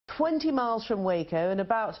20 miles from Waco and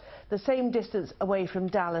about the same distance away from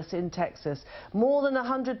Dallas in Texas. More than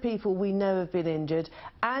 100 people we know have been injured,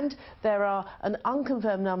 and there are an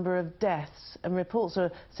unconfirmed number of deaths, and reports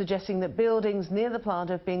are suggesting that buildings near the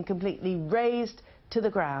plant have been completely razed to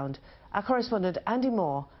the ground. Our correspondent Andy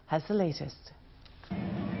Moore has the latest. It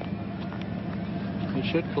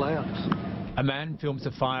should collapse. A man films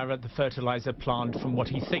a fire at the fertilizer plant from what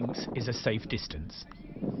he thinks is a safe distance.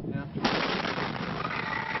 Yeah.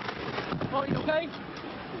 Oh, you okay?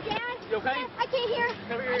 Dad? You okay? I can't hear.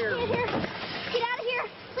 Come here. I can't hear. Get out of here.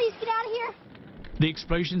 Please get out of here. The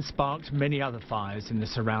explosion sparked many other fires in the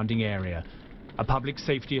surrounding area. A public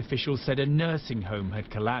safety official said a nursing home had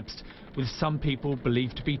collapsed, with some people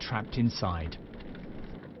believed to be trapped inside.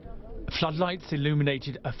 Floodlights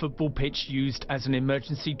illuminated a football pitch used as an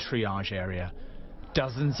emergency triage area.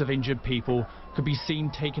 Dozens of injured people could be seen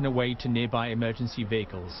taken away to nearby emergency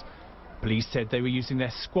vehicles. Police said they were using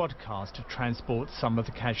their squad cars to transport some of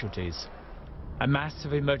the casualties. A mass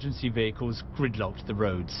of emergency vehicles gridlocked the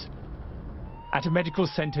roads. At a medical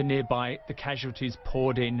centre nearby, the casualties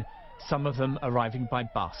poured in, some of them arriving by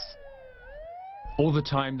bus. All the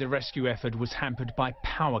time, the rescue effort was hampered by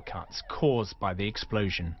power cuts caused by the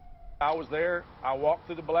explosion. I was there. I walked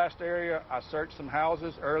through the blast area. I searched some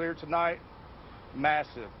houses earlier tonight.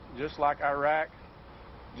 Massive, just like Iraq,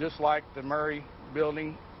 just like the Murray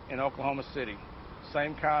building in Oklahoma City.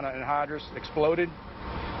 Same kind of anhydrous exploded,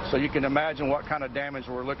 so you can imagine what kind of damage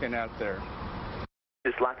we're looking at there.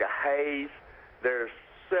 It's like a haze. There's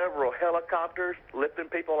several helicopters lifting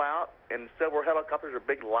people out, and several helicopters are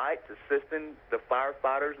big lights assisting the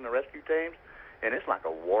firefighters and the rescue teams, and it's like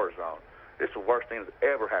a war zone. It's the worst thing that's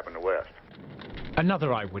ever happened to West.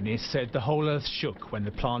 Another eyewitness said the whole earth shook when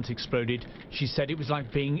the plant exploded. She said it was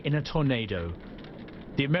like being in a tornado.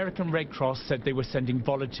 The American Red Cross said they were sending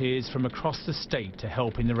volunteers from across the state to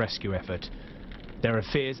help in the rescue effort. There are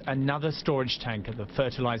fears another storage tank at the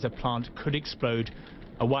fertilizer plant could explode.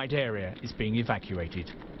 A wide area is being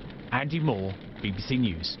evacuated. Andy Moore, BBC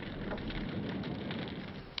News.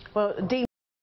 Well,